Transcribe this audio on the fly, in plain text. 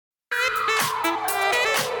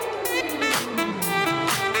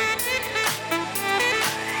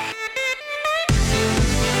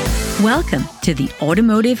Welcome to the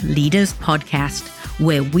Automotive Leaders Podcast,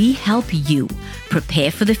 where we help you prepare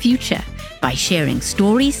for the future by sharing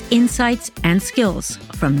stories, insights, and skills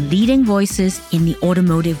from leading voices in the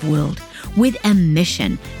automotive world with a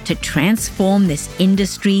mission to transform this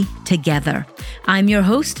industry together. I'm your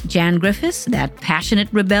host, Jan Griffiths, that passionate,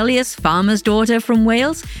 rebellious farmer's daughter from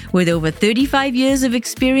Wales with over 35 years of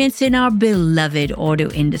experience in our beloved auto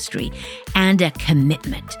industry and a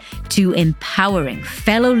commitment to empowering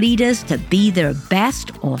fellow leaders to be their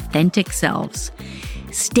best authentic selves.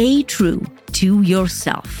 Stay true to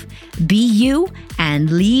yourself. Be you and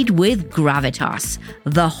lead with gravitas,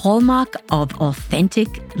 the hallmark of authentic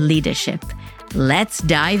leadership. Let's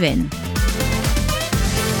dive in.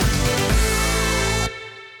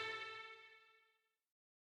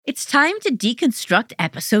 It's time to deconstruct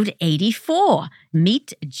episode 84.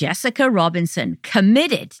 Meet Jessica Robinson,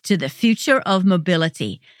 committed to the future of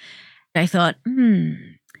mobility. I thought,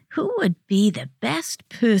 who would be the best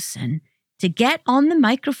person to get on the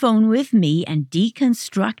microphone with me and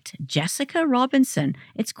deconstruct Jessica Robinson?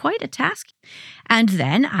 It's quite a task. And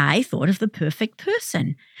then I thought of the perfect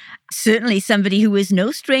person. Certainly somebody who is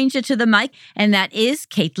no stranger to the mic, and that is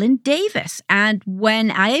Caitlin Davis. And when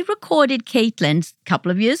I recorded Caitlin a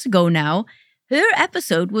couple of years ago now, her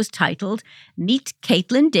episode was titled Meet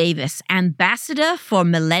Caitlin Davis, Ambassador for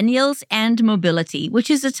Millennials and Mobility, which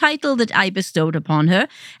is a title that I bestowed upon her,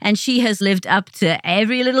 and she has lived up to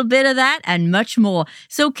every little bit of that and much more.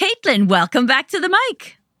 So Caitlin, welcome back to the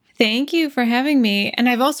mic. Thank you for having me. And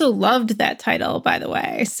I've also loved that title, by the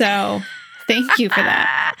way. So thank you for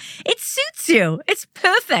that. It suits you. It's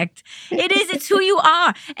perfect. It is. It's who you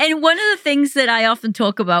are. And one of the things that I often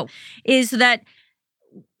talk about is that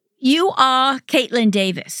you are Caitlin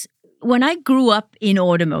Davis. When I grew up in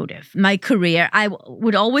automotive, my career, I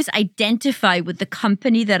would always identify with the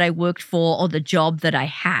company that I worked for or the job that I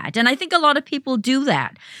had. And I think a lot of people do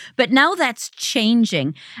that. But now that's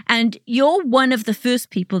changing. And you're one of the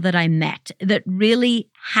first people that I met that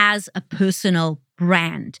really has a personal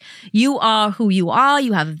brand. You are who you are.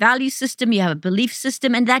 You have a value system. You have a belief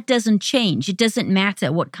system, and that doesn't change. It doesn't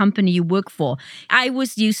matter what company you work for. I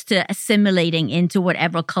was used to assimilating into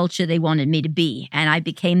whatever culture they wanted me to be, and I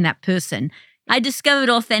became that person. I discovered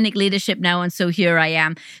authentic leadership now, and so here I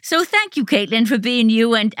am. So thank you, Caitlin, for being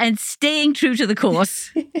you and staying true to the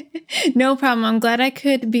course. No problem. I'm glad I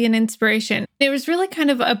could be an inspiration. It was really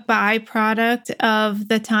kind of a byproduct of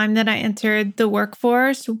the time that I entered the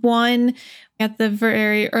workforce. One, at the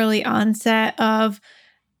very early onset of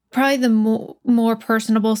probably the more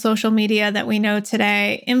personable social media that we know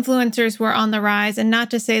today. Influencers were on the rise, and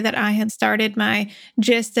not to say that I had started my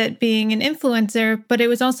gist at being an influencer, but it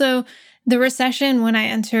was also the recession when I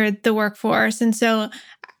entered the workforce. And so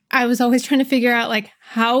I was always trying to figure out,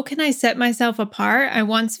 how can I set myself apart? I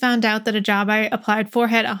once found out that a job I applied for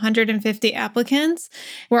had 150 applicants.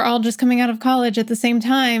 We're all just coming out of college at the same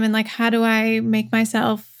time. And how do I make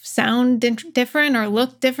myself sound different or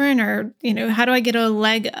look different, or, how do I get a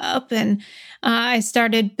leg up? And I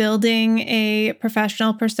started building a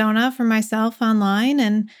professional persona for myself online,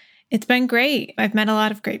 and it's been great. I've met a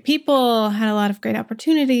lot of great people, had a lot of great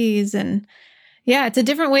opportunities, and yeah, it's a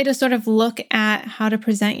different way to sort of look at how to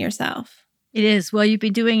present yourself. It is. Well, you've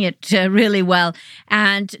been doing it really well.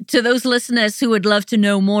 And to those listeners who would love to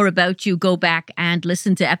know more about you, go back and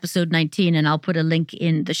listen to episode 19, and I'll put a link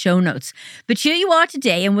in the show notes. But here you are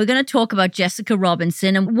today, and we're going to talk about Jessica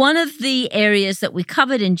Robinson. And one of the areas that we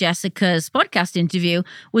covered in Jessica's podcast interview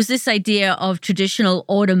was this idea of traditional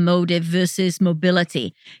automotive versus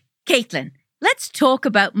mobility. Caitlin, let's talk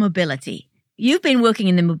about mobility. You've been working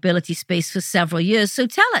in the mobility space for several years. So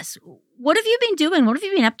tell us, what have you been doing? What have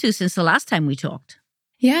you been up to since the last time we talked?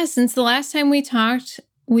 Yeah, since the last time we talked,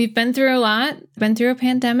 we've been through a lot, been through a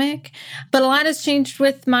pandemic, but a lot has changed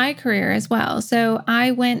with my career as well. So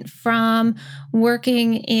I went from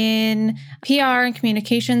working in PR and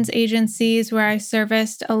communications agencies where I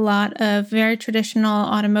serviced a lot of very traditional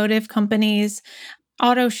automotive companies,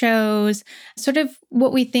 auto shows, sort of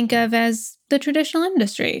what we think of as the traditional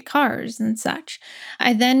industry, cars and such.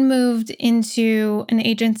 I then moved into an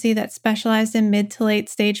agency that specialized in mid to late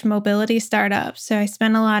stage mobility startups. So I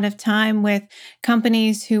spent a lot of time with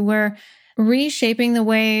companies who were reshaping the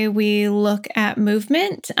way we look at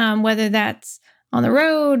movement, whether that's on the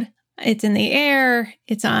road, it's in the air,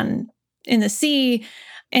 it's in the sea,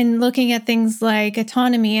 and looking at things like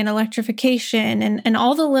autonomy and electrification and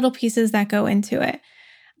all the little pieces that go into it.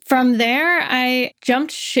 From there, I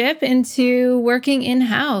jumped ship into working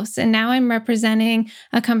in-house, and now I'm representing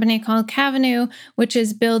a company called Cavenue, which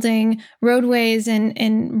is building roadways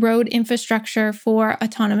and road infrastructure for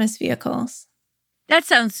autonomous vehicles. That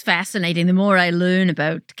sounds fascinating. The more I learn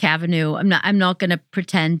about Cavenue, I'm not going to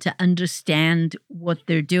pretend to understand what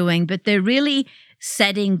they're doing, but they're really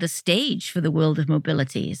setting the stage for the world of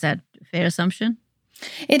mobility. Is that a fair assumption?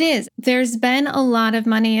 It is. There's been a lot of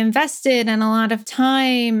money invested and a lot of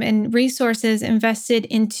time and resources invested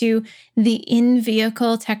into the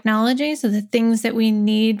in-vehicle technology. So the things that we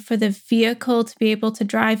need for the vehicle to be able to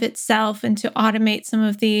drive itself and to automate some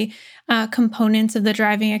of the components of the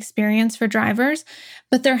driving experience for drivers.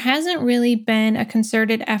 But there hasn't really been a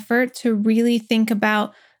concerted effort to really think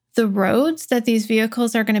about the roads that these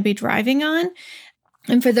vehicles are going to be driving on.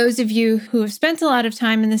 And for those of you who have spent a lot of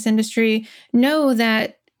time in this industry, know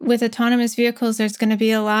that with autonomous vehicles, there's going to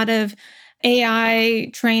be a lot of AI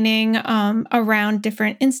training around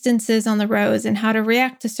different instances on the roads and how to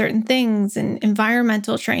react to certain things, and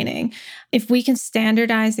environmental training. If we can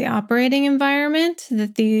standardize the operating environment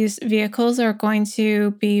that these vehicles are going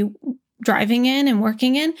to be driving in and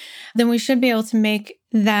working in, then we should be able to make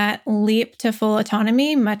that leap to full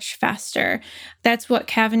autonomy much faster. That's what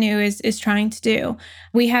Cavenue is trying to do.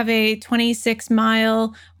 We have a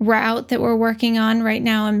 26-mile route that we're working on right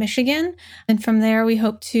now in Michigan. And from there, we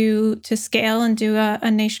hope to scale and do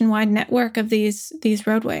a nationwide network of these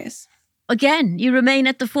roadways. Again, you remain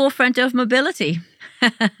at the forefront of mobility.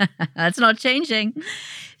 That's not changing.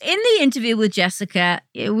 In the interview with Jessica,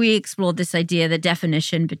 we explored this idea, the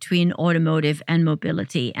definition between automotive and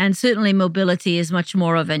mobility. And certainly mobility is much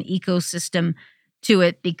more of an ecosystem to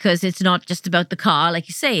it, because it's not just about the car, like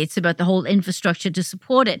you say, it's about the whole infrastructure to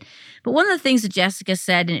support it. But one of the things that Jessica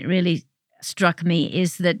said, and it really struck me,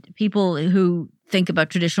 is that people who think about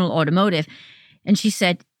traditional automotive, and she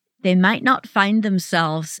said, they might not find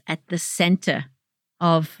themselves at the center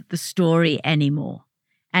of the story anymore.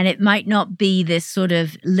 And it might not be this sort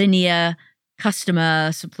of linear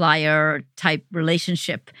customer-supplier type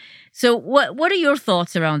relationship. So what are your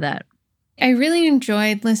thoughts around that? I really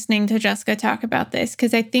enjoyed listening to Jessica talk about this,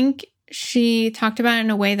 because I think she talked about it in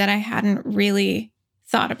a way that I hadn't really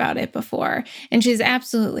thought about it before. And she's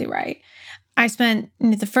absolutely right. I spent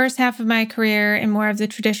the first half of my career in more of the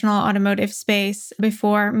traditional automotive space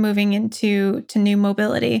before moving into new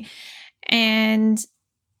mobility. And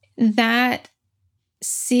that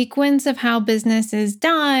sequence of how business is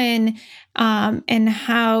done, and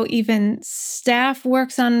how even staff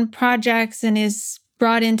works on projects and is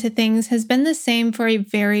brought into things has been the same for a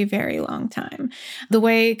very, very long time. The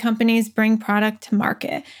way companies bring product to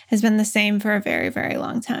market has been the same for a very, very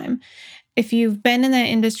long time. If you've been in that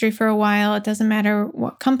industry for a while, it doesn't matter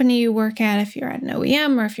what company you work at, if you're at an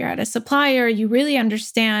OEM or if you're at a supplier, you really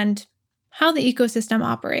understand how the ecosystem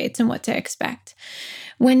operates and what to expect.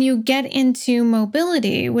 When you get into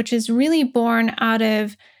mobility, which is really born out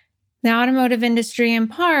of the automotive industry in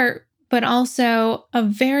part, but also a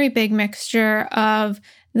very big mixture of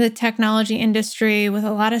the technology industry with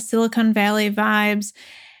a lot of Silicon Valley vibes,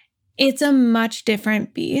 it's a much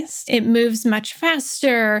different beast. It moves much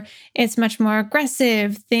faster. It's much more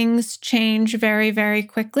aggressive. Things change very, very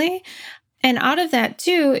quickly. And out of that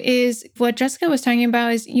too is what Jessica was talking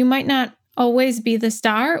about, is you might not always be the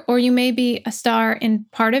star, or you may be a star in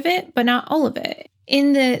part of it, but not all of it.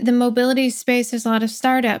 In the mobility space, there's a lot of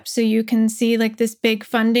startups. So you can see like this big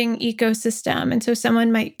funding ecosystem. And so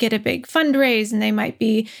someone might get a big fundraise and they might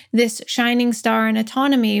be this shining star in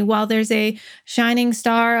autonomy, while there's a shining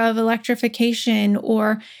star of electrification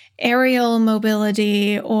or aerial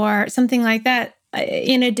mobility or something like that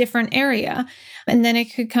in a different area. And then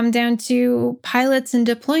it could come down to pilots and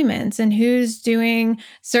deployments and who's doing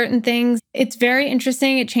certain things. It's very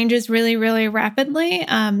interesting. It changes really, really rapidly.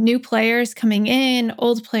 New players coming in,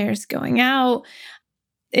 old players going out.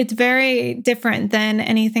 It's very different than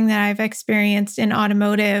anything that I've experienced in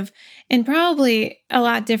automotive, and probably a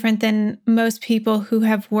lot different than most people who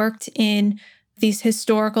have worked in these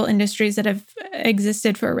historical industries that have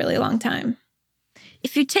existed for a really long time.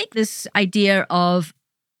 If you take this idea of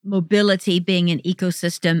mobility being an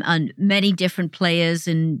ecosystem and many different players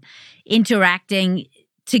and interacting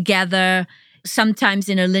together, sometimes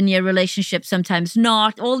in a linear relationship, sometimes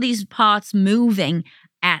not, all these parts moving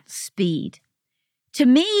at speed. To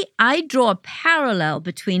me, I draw a parallel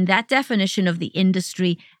between that definition of the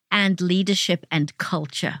industry and leadership and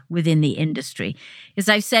culture within the industry. As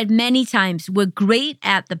I've said many times, we're great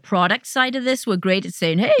at the product side of this. We're great at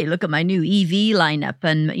saying, hey, look at my new EV lineup.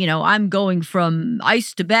 And, I'm going from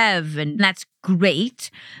ICE to BEV, and that's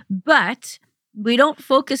great. But we don't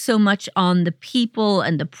focus so much on the people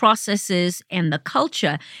and the processes and the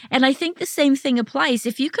culture. And I think the same thing applies.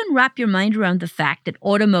 If you can wrap your mind around the fact that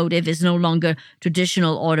automotive is no longer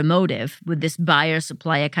traditional automotive with this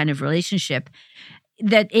buyer-supplier kind of relationship,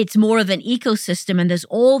 that it's more of an ecosystem and there's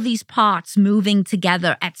all these parts moving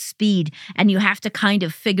together at speed and you have to kind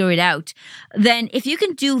of figure it out, then if you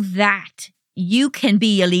can do that, you can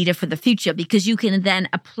be a leader for the future because you can then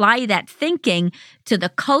apply that thinking to the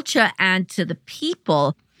culture and to the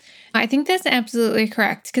people. I think that's absolutely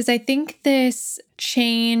correct because I think this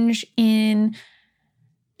change in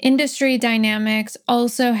industry dynamics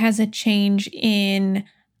also has a change in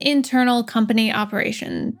internal company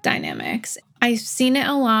operation dynamics. I've seen it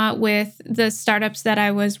a lot with the startups that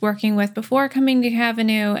I was working with before coming to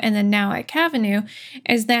Cavenue and then now at Cavenue,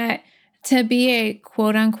 is that to be a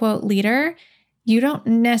quote unquote leader, you don't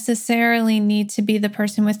necessarily need to be the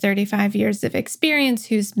person with 35 years of experience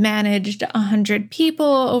who's managed 100 people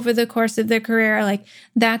over the course of their career. Like,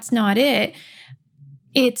 that's not it.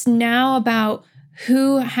 It's now about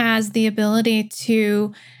who has the ability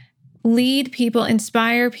to lead people,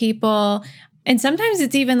 inspire people. And sometimes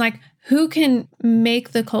it's even like, who can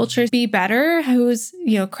make the culture be better? Who's,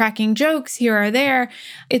 cracking jokes here or there?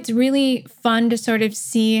 It's really fun to sort of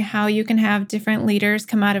see how you can have different leaders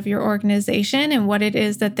come out of your organization and what it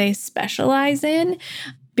is that they specialize in.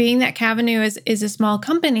 Being that Cavenue is a small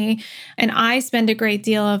company, and I spend a great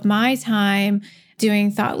deal of my time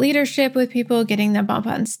doing thought leadership with people, getting them up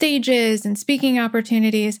on stages and speaking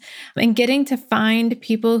opportunities, and getting to find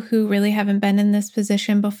people who really haven't been in this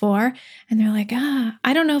position before. And they're like,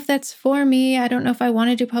 I don't know if that's for me. I don't know if I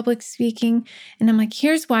want to do public speaking. And I'm like,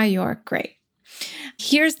 here's why you're great.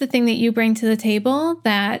 Here's the thing that you bring to the table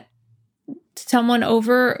that someone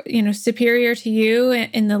over, superior to you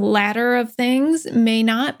in the ladder of things may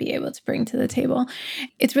not be able to bring to the table.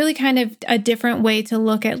 It's really kind of a different way to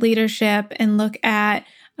look at leadership and look at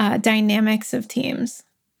dynamics of teams.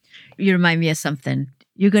 You remind me of something.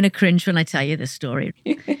 You're going to cringe when I tell you this story.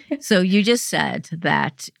 So you just said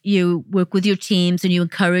that you work with your teams and you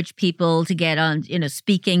encourage people to get on,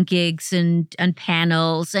 speaking gigs and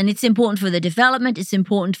panels. And it's important for the development. It's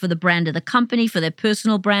important for the brand of the company, for their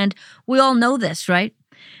personal brand. We all know this, right?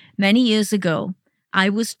 Many years ago, I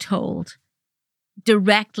was told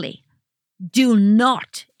directly, do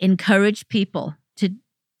not encourage people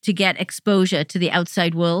to get exposure to the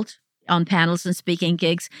outside world on panels and speaking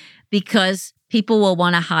gigs because people will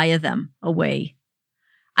want to hire them away.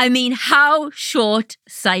 I mean, how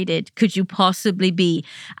short-sighted could you possibly be?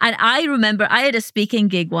 And I remember I had a speaking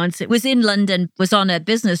gig once. It was in London, was on a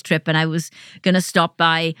business trip, and I was going to stop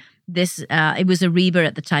by this. It was Ariba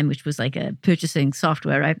at the time, which was like a purchasing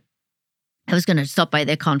software, right? I was going to stop by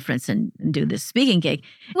their conference and do this speaking gig.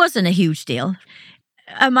 It wasn't a huge deal.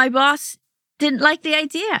 My boss didn't like the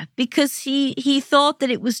idea because he thought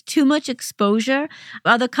that it was too much exposure.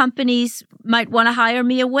 Other companies might want to hire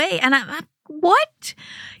me away. And I'm what?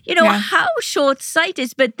 How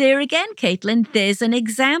short-sighted. But there again, Caitlin, there's an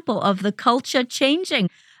example of the culture changing.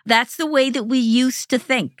 That's the way that we used to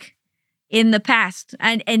think in the past.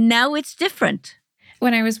 And now it's different.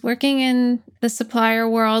 When I was working in the supplier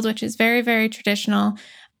world, which is very, very traditional,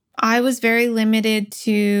 I was very limited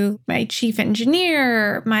to my chief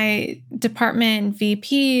engineer, my department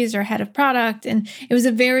VPs or head of product. And it was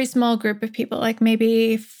a very small group of people, like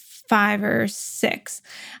maybe 5 or 6.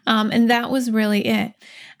 And that was really it.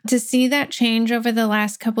 To see that change over the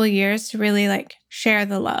last couple of years to really share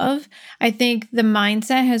the love, I think the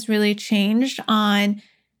mindset has really changed on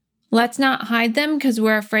let's not hide them because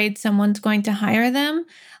we're afraid someone's going to hire them.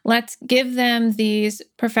 Let's give them these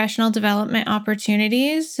professional development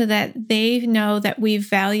opportunities so that they know that we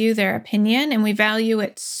value their opinion and we value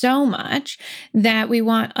it so much that we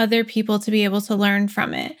want other people to be able to learn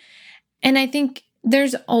from it. And I think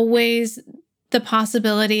there's always the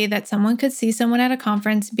possibility that someone could see someone at a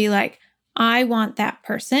conference and be like, I want that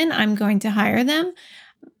person, I'm going to hire them.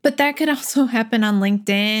 But that could also happen on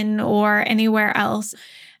LinkedIn or anywhere else.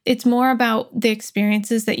 It's more about the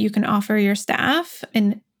experiences that you can offer your staff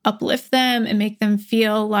and uplift them and make them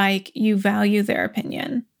feel like you value their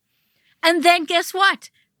opinion. And then guess what?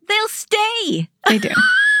 They'll stay. They do.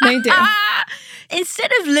 They do. Instead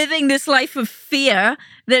of living this life of fear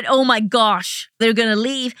that, oh my gosh, they're going to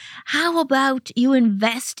leave, how about you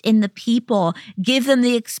invest in the people, give them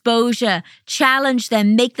the exposure, challenge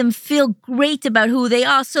them, make them feel great about who they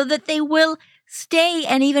are so that they will stay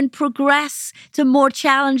and even progress to more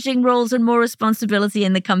challenging roles and more responsibility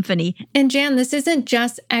in the company. And Jan, this isn't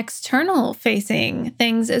just external facing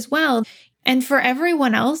things as well. And for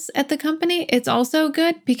everyone else at the company, it's also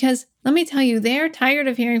good because let me tell you, they're tired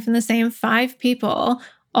of hearing from the same 5 people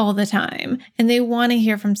all the time, and they want to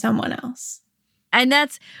hear from someone else. And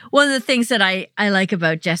that's one of the things that I like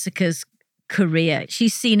about Jessica's career.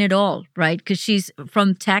 She's seen it all, right? Because she's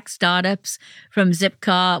from tech startups, from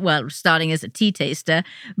Zipcar, well, starting as a tea taster,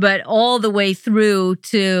 but all the way through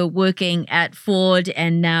to working at Ford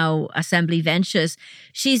and now Assembly Ventures.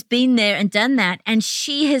 She's been there and done that. And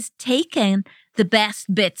she has taken the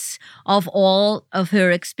best bits of all of her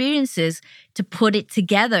experiences to put it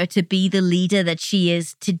together to be the leader that she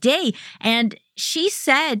is today. And she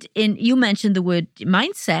said, you mentioned the word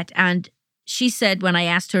mindset, and she said when I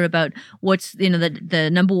asked her about what's the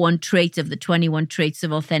number one trait of the 21 traits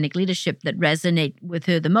of authentic leadership that resonate with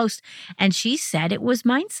her the most, and she said it was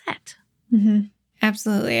mindset. Mm-hmm.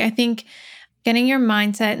 Absolutely. I think getting your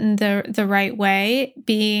mindset in the right way,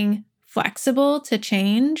 being flexible to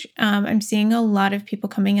change. I'm seeing a lot of people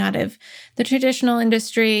coming out of the traditional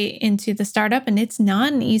industry into the startup, and it's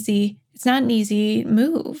not an easy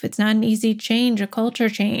move. It's not an easy change, a culture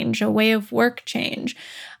change, a way of work change.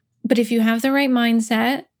 But if you have the right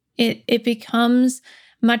mindset, it becomes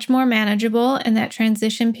much more manageable, and that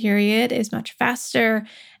transition period is much faster,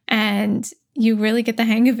 and you really get the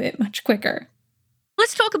hang of it much quicker.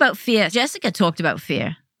 Let's talk about fear. Jessica talked about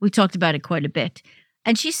fear. We talked about it quite a bit.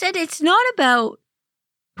 And she said it's not about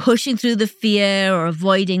pushing through the fear or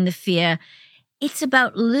avoiding the fear. It's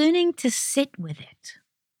about learning to sit with it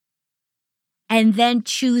and then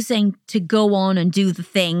choosing to go on and do the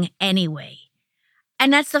thing anyway.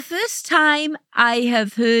 And that's the first time I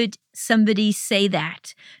have heard somebody say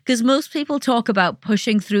that, because most people talk about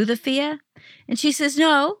pushing through the fear. And she says,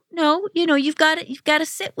 no, you've got to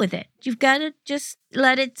sit with it. You've got to just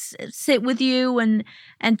let it sit with you and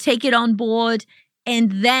take it on board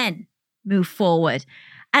and then move forward.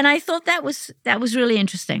 And I thought that was really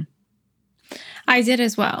interesting. I did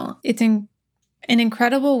as well. It's an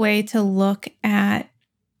incredible way to look at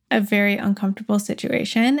a very uncomfortable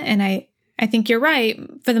situation. And I think you're right.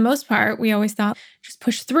 For the most part, we always thought just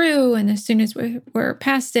push through, and as soon as we're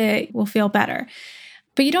past it, we'll feel better.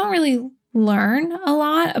 But you don't really learn a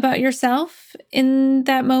lot about yourself in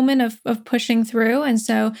that moment of pushing through. And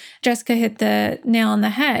so Jessica hit the nail on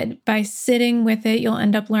the head. By sitting with it, you'll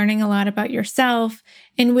end up learning a lot about yourself,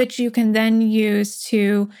 in which you can then use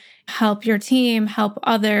to help your team, help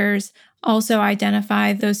others also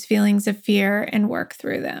identify those feelings of fear and work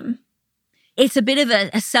through them. It's a bit of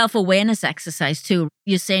a self-awareness exercise too.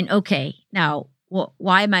 You're saying, okay, now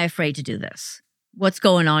why am I afraid to do this? What's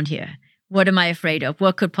going on here? What am I afraid of?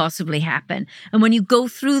 What could possibly happen? And when you go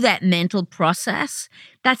through that mental process,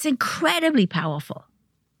 that's incredibly powerful.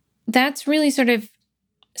 That's really sort of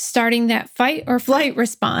starting that fight or flight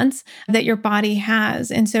response that your body has.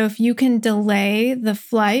 And so if you can delay the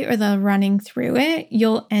flight or the running through it,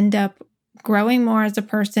 you'll end up growing more as a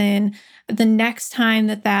person. The next time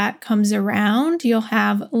that comes around, you'll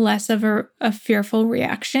have less of a fearful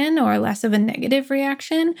reaction or less of a negative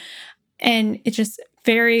reaction. And it's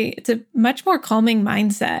a much more calming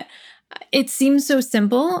mindset. It seems so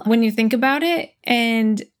simple when you think about it.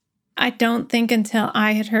 And I don't think until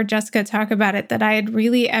I had heard Jessica talk about it that I had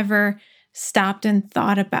really ever stopped and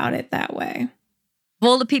thought about it that way. Of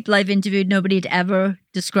all the people I've interviewed, nobody had ever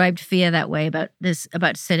described fear that way,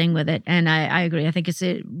 about sitting with it. And I agree. I think it's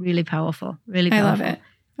really powerful, really powerful.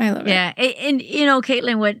 I love it. Yeah. And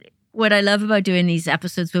Caitlin, what I love about doing these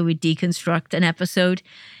episodes where we deconstruct an episode,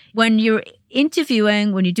 when you're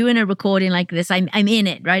interviewing, when you're doing a recording like this, I'm in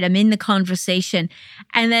it, right? I'm in the conversation.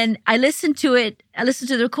 And then I listen to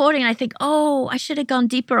the recording and I think, oh, I should have gone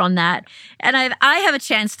deeper on that. And I have a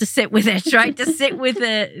chance to sit with it, right? To sit with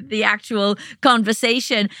the actual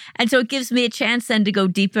conversation. And so it gives me a chance then to go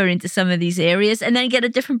deeper into some of these areas and then get a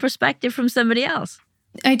different perspective from somebody else.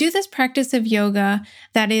 I do this practice of yoga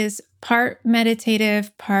that is part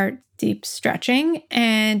meditative, part deep stretching.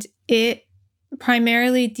 And it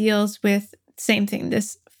primarily deals with same thing,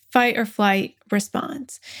 this fight or flight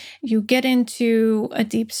response. You get into a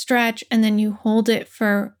deep stretch and then you hold it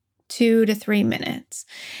for 2 to 3 minutes.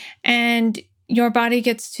 And your body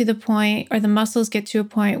gets to the point, or the muscles get to a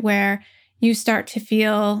point where you start to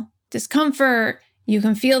feel discomfort. You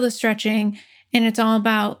can feel the stretching, and it's all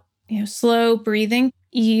about, slow breathing,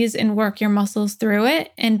 ease and work your muscles through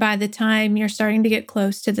it. And by the time you're starting to get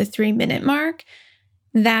close to the 3-minute mark,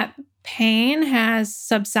 that pain has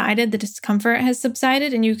subsided, the discomfort has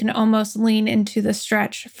subsided, and you can almost lean into the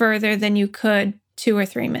stretch further than you could 2 or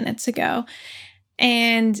 3 minutes ago.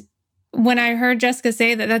 And when I heard Jessica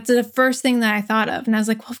say that, that's the first thing that I thought of. And I was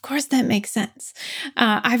like, well, of course that makes sense.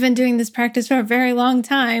 I've been doing this practice for a very long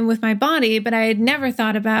time with my body, but I had never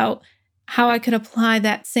thought about how I could apply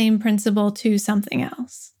that same principle to something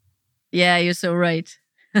else. Yeah, you're so right.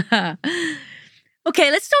 Okay,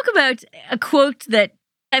 let's talk about a quote that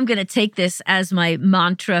I'm going to take this as my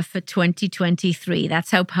mantra for 2023.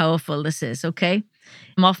 That's how powerful this is, okay?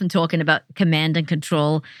 I'm often talking about command and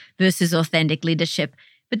control versus authentic leadership.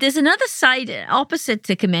 But there's another side, opposite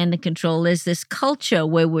to command and control, is this culture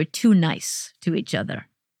where we're too nice to each other.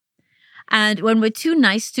 And when we're too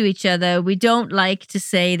nice to each other, we don't like to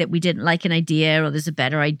say that we didn't like an idea or there's a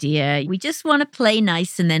better idea. We just want to play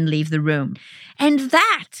nice and then leave the room. And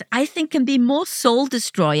that, I think, can be more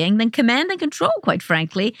soul-destroying than command and control, quite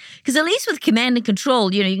frankly. Because at least with command and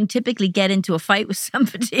control, you can typically get into a fight with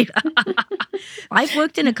somebody. I've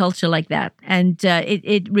worked in a culture like that. And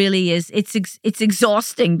it really is. It's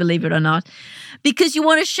exhausting, believe it or not. Because you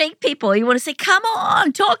want to shake people. You want to say, come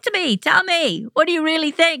on, talk to me. Tell me. What do you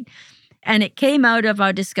really think? And it came out of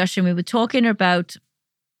our discussion. We were talking about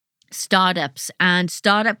startups and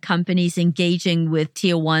startup companies engaging with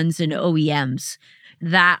tier ones and OEMs.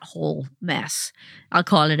 That whole mess. I'll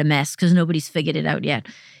call it a mess because nobody's figured it out yet.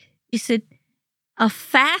 He said, a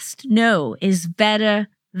fast no is better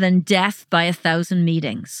than death by 1,000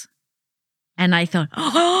 meetings. And I thought,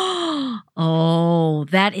 oh,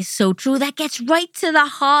 that is so true. That gets right to the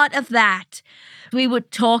heart of that. We were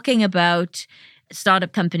talking about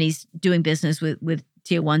startup companies doing business with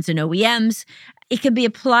tier ones and OEMs. It can be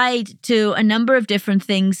applied to a number of different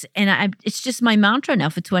things. And it's just my mantra now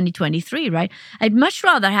for 2023, right? I'd much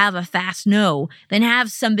rather have a fast no than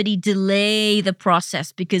have somebody delay the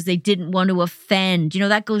process because they didn't want to offend.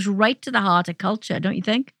 That goes right to the heart of culture, don't you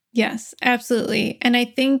think? Yes, absolutely. And I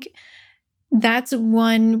think that's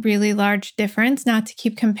one really large difference, not to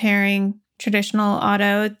keep comparing traditional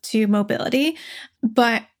auto to mobility,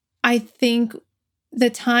 but I think the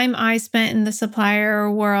time I spent in the supplier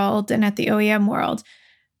world and at the OEM world,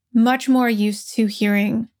 much more used to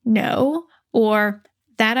hearing no, or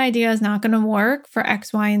that idea is not going to work for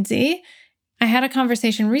X, Y, and Z. I had a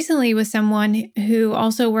conversation recently with someone who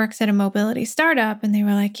also works at a mobility startup, and they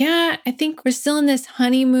were like, yeah, I think we're still in this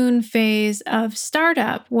honeymoon phase of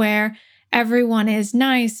startup where everyone is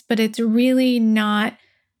nice, but it's really not,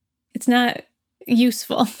 it's not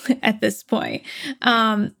useful at this point.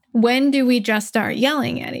 When do we just start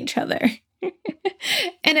yelling at each other?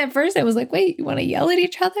 And at first I was like, wait, you want to yell at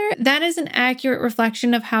each other? That is an accurate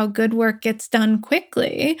reflection of how good work gets done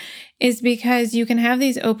quickly, is because you can have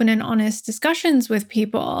these open and honest discussions with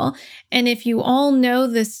people. And if you all know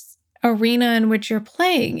this arena in which you're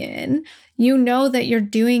playing in, you know that you're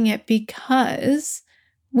doing it because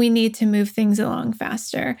we need to move things along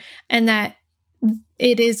faster. And that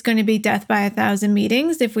it is going to be death by 1,000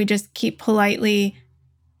 meetings if we just keep politely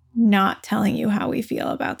not telling you how we feel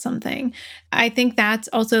about something. I think that's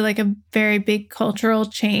also like a very big cultural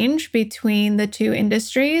change between the two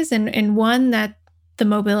industries, and one that the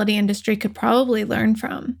mobility industry could probably learn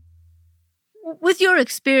from. With your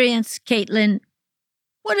experience, Caitlin,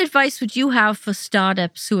 what advice would you have for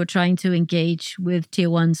startups who are trying to engage with tier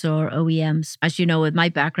ones or OEMs? As you know, with my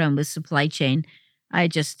background with supply chain, I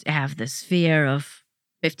just have this fear of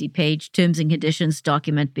 50-page terms and conditions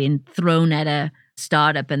document being thrown at a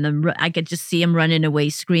startup, and I could just see them running away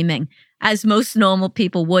screaming, as most normal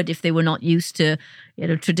people would if they were not used to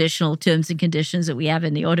traditional terms and conditions that we have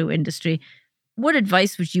in the auto industry. What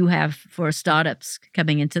advice would you have for startups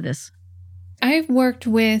coming into this? I've worked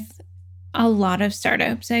with a lot of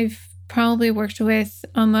startups. I've probably worked with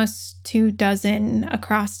almost 24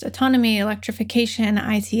 across autonomy, electrification,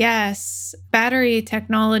 ITS, battery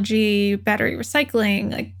technology, battery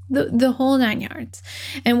recycling, like the whole 9 yards.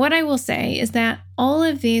 And what I will say is that all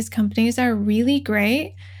of these companies are really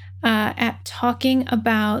great at talking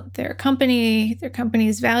about their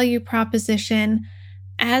company's value proposition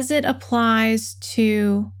as it applies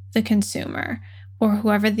to the consumer or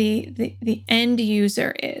whoever the end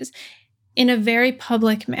user is, in a very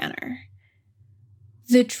public manner.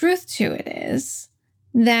 The truth to it is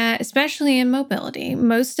that, especially in mobility,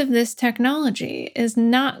 most of this technology is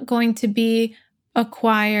not going to be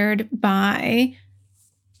acquired by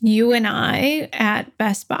you and I at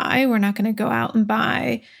Best Buy. We're not going to go out and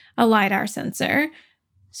buy a LiDAR sensor.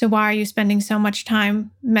 So why are you spending so much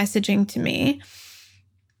time messaging to me?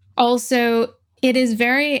 Also, it is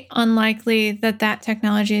very unlikely that that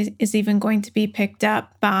technology is even going to be picked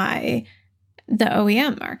up by the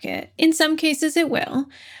OEM market. In some cases, it will.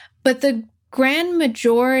 But the grand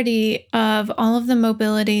majority of all of the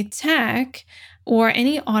mobility tech or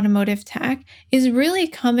any automotive tech is really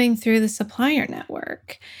coming through the supplier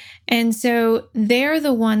network. And so they're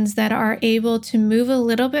the ones that are able to move a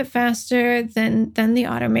little bit faster than the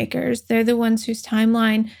automakers. They're the ones whose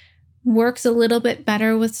timeline works a little bit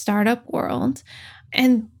better with startup world.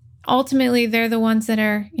 And ultimately, they're the ones that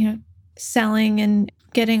are, selling and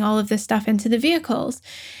getting all of this stuff into the vehicles.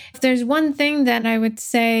 If there's one thing that I would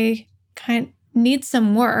say kind of needs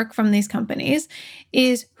some work from these companies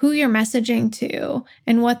is who you're messaging to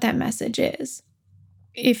and what that message is.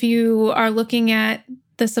 If you are looking at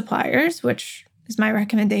the suppliers, which is my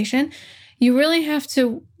recommendation, you really have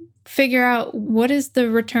to figure out what is the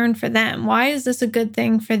return for them. Why is this a good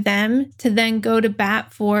thing for them to then go to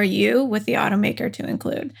bat for you with the automaker to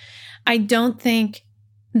include? I don't think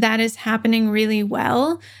that is happening really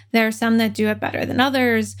well. There are some that do it better than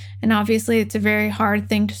others. And obviously, it's a very hard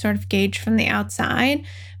thing to sort of gauge from the outside.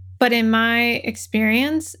 But in my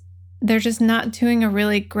experience, they're just not doing a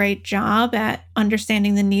really great job at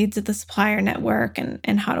understanding the needs of the supplier network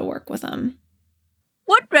and how to work with them.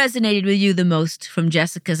 What resonated with you the most from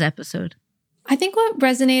Jessica's episode? I think what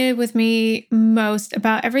resonated with me most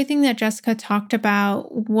about everything that Jessica talked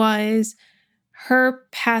about was her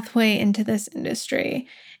pathway into this industry.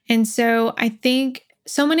 And so I think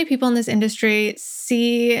so many people in this industry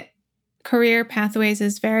see career pathways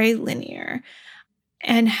as very linear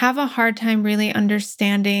and have a hard time really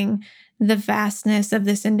understanding the vastness of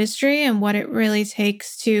this industry and what it really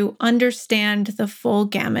takes to understand the full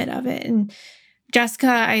gamut of it. And Jessica,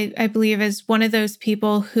 I believe, is one of those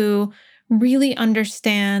people who really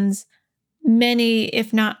understands many,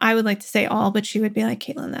 if not, I would like to say all, but she would be like,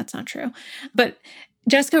 Caitlin, that's not true. But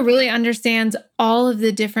Jessica really understands all of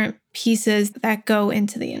the different pieces that go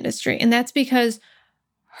into the industry. And that's because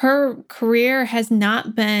her career has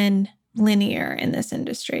not been linear in this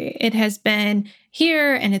industry. It has been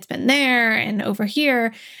here and it's been there and over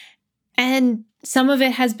here. And some of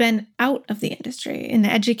it has been out of the industry, in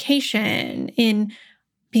education, in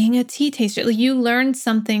being a tea taster. You learn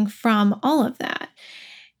something from all of that.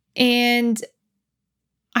 And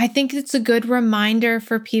I think it's a good reminder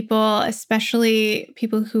for people, especially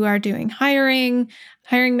people who are doing hiring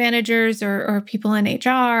managers or people in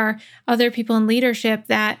HR, other people in leadership,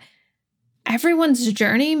 that everyone's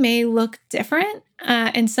journey may look different.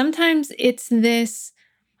 And sometimes it's this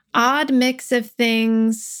odd mix of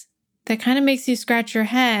things that kind of makes you scratch your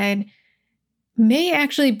head may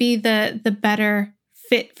actually be the better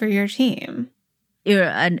fit for your team. You're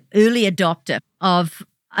an early adopter of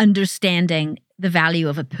understanding the value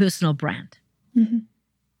of a personal brand. Mm-hmm.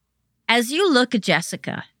 As you look at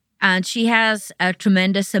Jessica, and she has a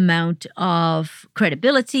tremendous amount of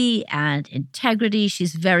credibility and integrity,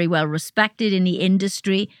 she's very well respected in the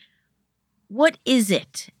industry. What is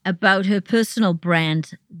it about her personal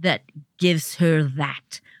brand that gives her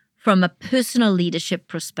that from a personal leadership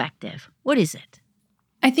perspective? What is it?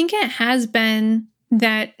 I think it has been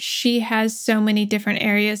that she has so many different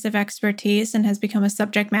areas of expertise and has become a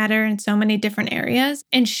subject matter in so many different areas.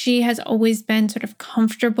 And she has always been sort of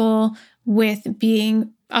comfortable with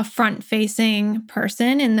being a front-facing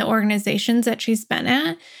person in the organizations that she's been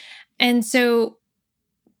at. And so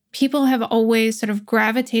people have always sort of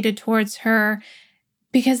gravitated towards her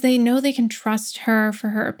because they know they can trust her for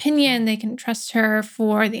her opinion. They can trust her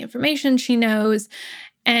for the information she knows.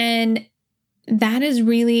 And that has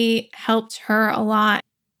really helped her a lot.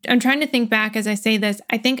 I'm trying to think back as I say this.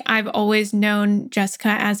 I think I've always known Jessica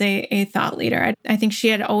as a thought leader. I think she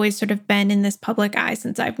had always sort of been in this public eye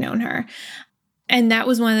since I've known her. And that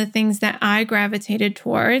was one of the things that I gravitated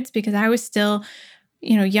towards because I was still,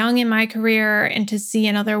 young in my career, and to see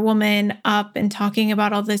another woman up and talking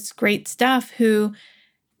about all this great stuff who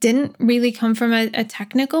didn't really come from a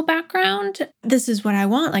technical background. This is what I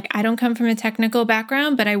want. Like, I don't come from a technical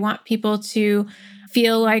background, but I want people to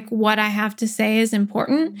feel like what I have to say is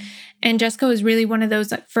important. And Jessica was really one of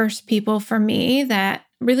those first people for me that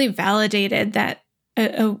really validated that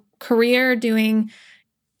a career doing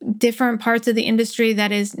different parts of the industry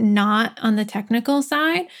that is not on the technical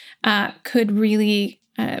side could really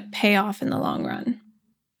pay off in the long run.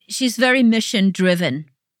 She's very mission driven.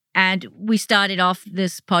 And we started off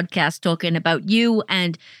this podcast talking about you,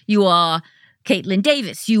 and you are Caitlin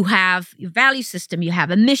Davis. You have your value system, you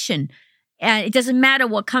have a mission. And it doesn't matter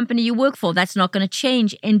what company you work for, that's not going to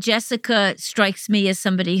change. And Jessica strikes me as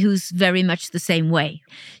somebody who's very much the same way.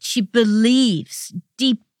 She believes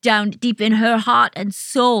deep down, deep in her heart and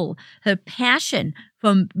soul, her passion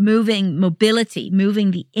for moving mobility,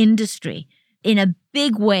 moving the industry in a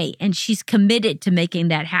big way, and she's committed to making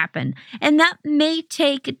that happen. And that may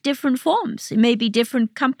take different forms. It may be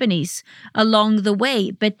different companies along the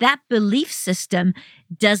way, but that belief system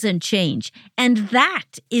doesn't change. And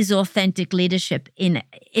that is authentic leadership in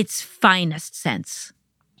its finest sense.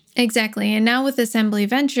 Exactly. And now with Assembly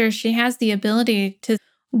Ventures, she has the ability to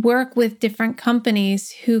work with different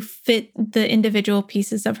companies who fit the individual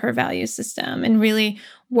pieces of her value system and really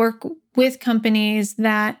work with companies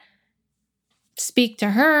that speak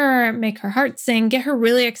to her, make her heart sing, get her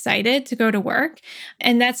really excited to go to work.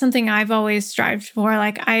 And that's something I've always strived for.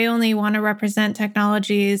 Like, I only want to represent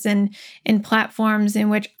technologies and platforms in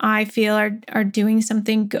which I feel are doing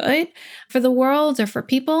something good for the world or for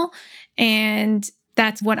people. And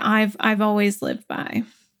that's what I've always lived by.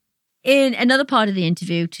 In another part of the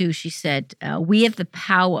interview, too, she said, we have the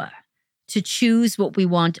power to choose what we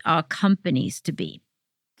want our companies to be.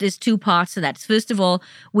 There's two parts to that. First of all,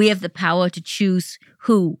 we have the power to choose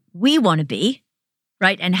who we want to be,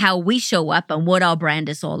 right? And how we show up and what our brand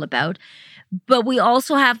is all about. But we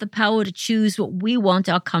also have the power to choose what we want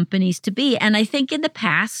our companies to be. And I think in the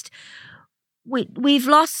past, we've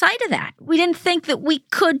lost sight of that. We didn't think that we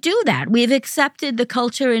could do that. We've accepted the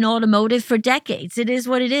culture in automotive for decades. It is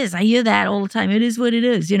what it is. I hear that all the time. It is what it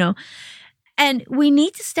is, And we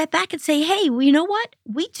need to step back and say, hey, well, you know what?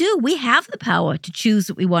 We do. We have the power to choose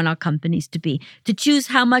what we want our companies to be, to choose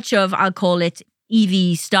how much of, I'll call it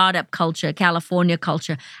EV startup culture, California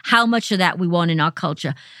culture, how much of that we want in our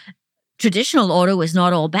culture. Traditional auto is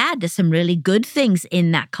not all bad. There's some really good things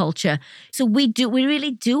in that culture. So we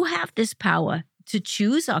really do have this power to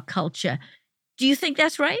choose our culture. Do you think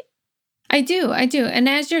that's right? I do. And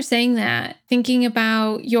as you're saying that, thinking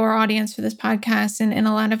about your audience for this podcast, and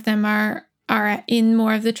a lot of them are in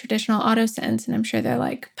more of the traditional auto sense. And I'm sure they're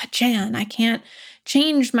like, but Jan, I can't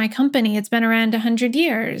change my company. It's been around 100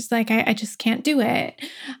 years. Like, I just can't do it.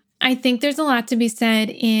 I think there's a lot to be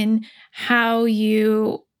said in how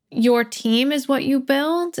your team is what you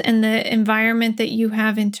build, and the environment that you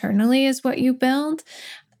have internally is what you build.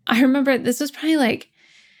 I remember this was probably like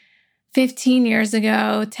 15 years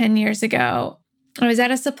ago, 10 years ago. I was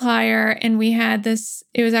at a supplier, and we had this,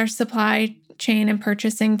 it was our supply chain and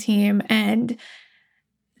purchasing team, and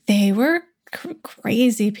they were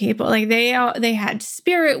crazy people. Like, they had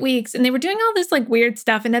spirit weeks, and they were doing all this like weird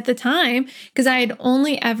stuff. And at the time, because I had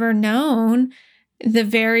only ever known the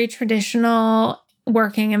very traditional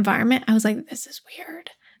working environment, I was like, this is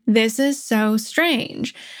weird. This is so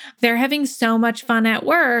strange. They're having so much fun at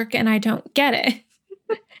work, and I don't get it.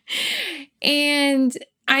 And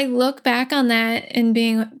I look back on that and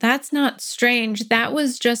being, that's not strange. That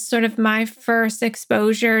was just sort of my first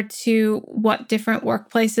exposure to what different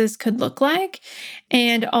workplaces could look like.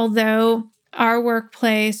 And although our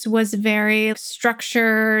workplace was very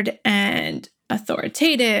structured and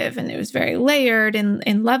authoritative, and it was very layered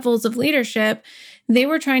in levels of leadership, they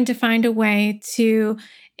were trying to find a way to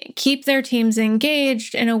keep their teams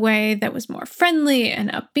engaged in a way that was more friendly and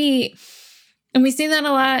upbeat. And we see that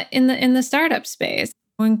a lot in the startup space.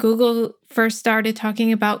 When Google first started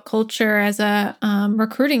talking about culture as a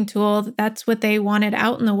recruiting tool, that's what they wanted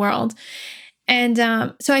out in the world. And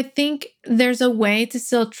so I think there's a way to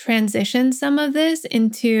still transition some of this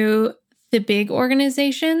into the big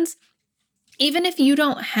organizations. Even if you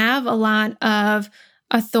don't have a lot of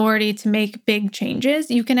authority to make big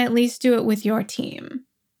changes, you can at least do it with your team.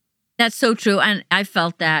 That's so true. And I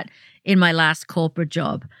felt that in my last corporate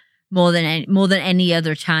job more than any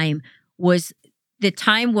other time, was the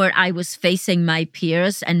time where I was facing my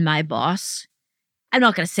peers and my boss. I'm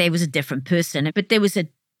not going to say it was a different person, but there was a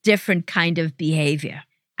different kind of behavior.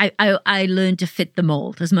 I learned to fit the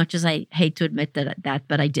mold, as much as I hate to admit that,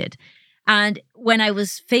 but I did. And when I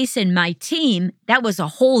was facing my team, that was a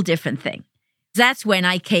whole different thing. That's when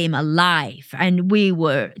I came alive, and we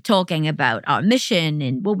were talking about our mission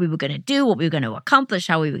and what we were going to do, what we were going to accomplish,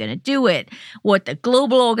 how we were going to do it, what the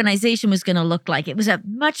global organization was going to look like. It was a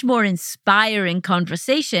much more inspiring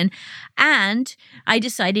conversation. And I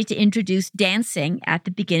decided to introduce dancing at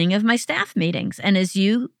the beginning of my staff meetings. And as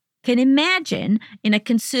you can imagine, in a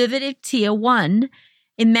conservative tier 1,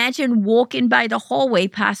 imagine walking by the hallway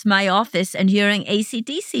past my office and hearing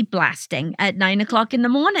AC/DC blasting at 9 o'clock in the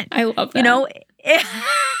morning. I love that.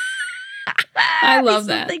 I love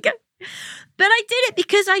that. But I did it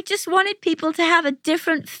because I just wanted people to have a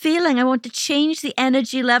different feeling. I want to change the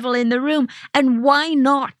energy level in the room. And why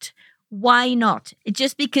not? Why not?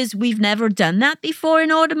 Just because we've never done that before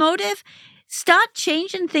in automotive? Start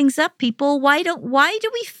changing things up, people. Why do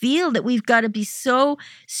we feel that we've got to be so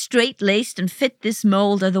straight-laced and fit this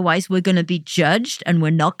mold? Otherwise, we're going to be judged and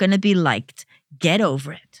we're not going to be liked. Get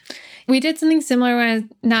over it. We did something similar when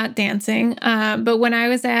not dancing, but when I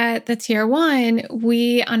was at the tier 1,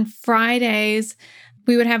 we on Fridays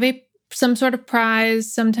we would have some sort of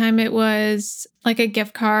prize. Sometimes it was like a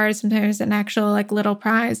gift card. Sometimes an actual like little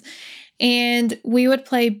prize. And we would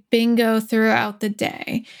play bingo throughout the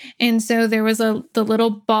day. And so there was the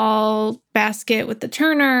little ball basket with the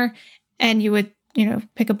turner, and you would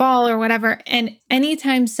pick a ball or whatever. And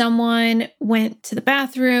anytime someone went to the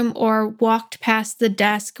bathroom or walked past the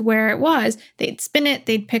desk where it was, they'd spin it,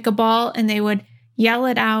 they'd pick a ball, and they would yell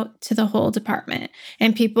it out to the whole department.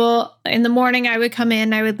 And people, in the morning, I would come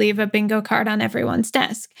in, I would leave a bingo card on everyone's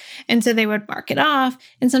desk. And so they would mark it off.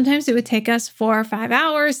 And sometimes it would take us 4 or 5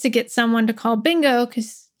 hours to get someone to call bingo,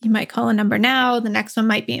 because you might call a number now, the next one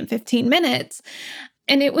might be in 15 minutes.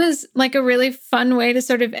 And it was like a really fun way to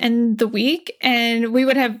sort of end the week. And we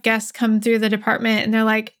would have guests come through the department and they're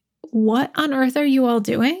like, what on earth are you all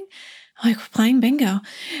doing? I'm like, we're playing bingo.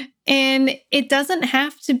 And it doesn't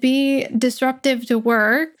have to be disruptive to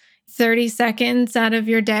work. 30 seconds out of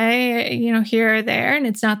your day, here or there, and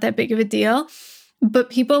it's not that big of a deal. But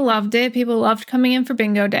people loved it. People loved coming in for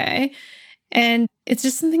bingo day. And it's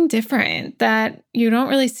just something different that you don't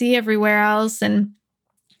really see everywhere else, and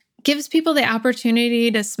gives people the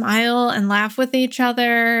opportunity to smile and laugh with each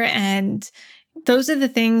other. And those are the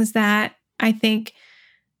things that I think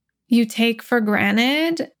you take for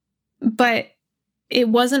granted, but it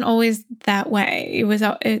wasn't always that way.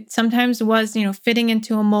 It sometimes was, fitting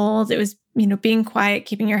into a mold. It was, being quiet,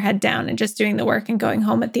 keeping your head down, and just doing the work and going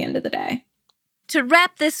home at the end of the day. To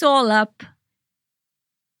wrap this all up,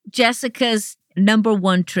 Jessica's number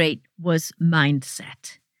one trait was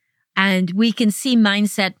mindset. And we can see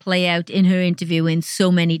mindset play out in her interview in so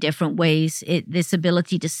many different ways. This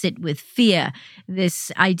ability to sit with fear, this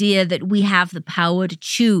idea that we have the power to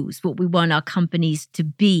choose what we want our companies to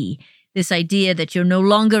be, this idea that you're no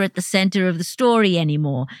longer at the center of the story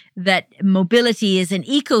anymore, that mobility is an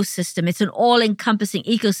ecosystem. It's an all-encompassing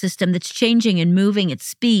ecosystem that's changing and moving at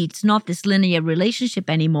speed. It's not this linear relationship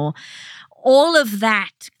anymore. All of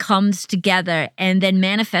that comes together and then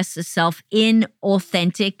manifests itself in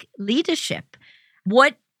authentic leadership.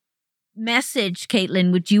 What message,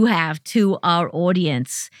 Caitlin, would you have to our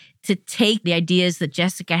audience to take the ideas that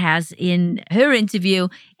Jessica has in her interview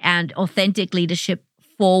and authentic leadership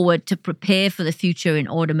forward to prepare for the future in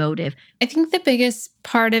automotive? I think the biggest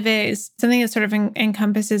part of it is something that sort of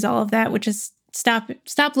encompasses all of that, which is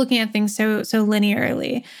stop looking at things so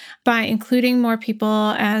linearly, by including more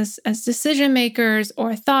people as decision makers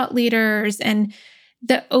or thought leaders, and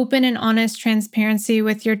the open and honest transparency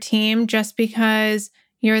with your team. Just because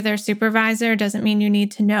you're their supervisor doesn't mean you need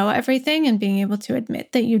to know everything, and being able to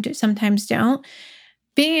admit that you sometimes don't.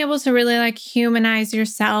 Being able to really humanize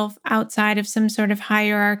yourself outside of some sort of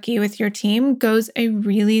hierarchy with your team goes a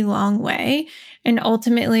really long way. And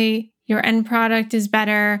ultimately, your end product is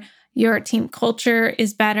better. Your team culture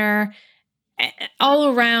is better. All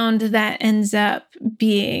around, that ends up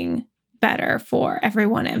being better for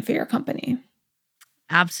everyone and for your company.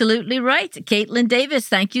 Absolutely right. Caitlin Davis,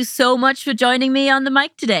 thank you so much for joining me on the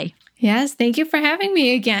mic today. Yes, thank you for having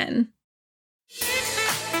me again.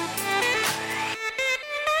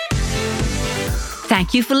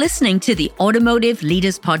 Thank you for listening to the Automotive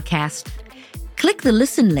Leaders Podcast. Click the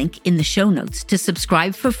listen link in the show notes to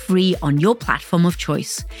subscribe for free on your platform of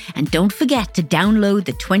choice. And don't forget to download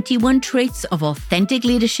the 21 Traits of Authentic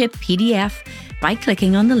Leadership PDF by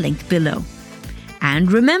clicking on the link below.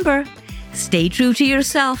 And remember, stay true to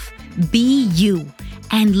yourself, be you,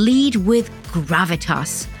 and lead with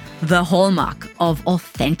gravitas, the hallmark of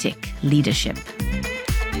authentic leadership.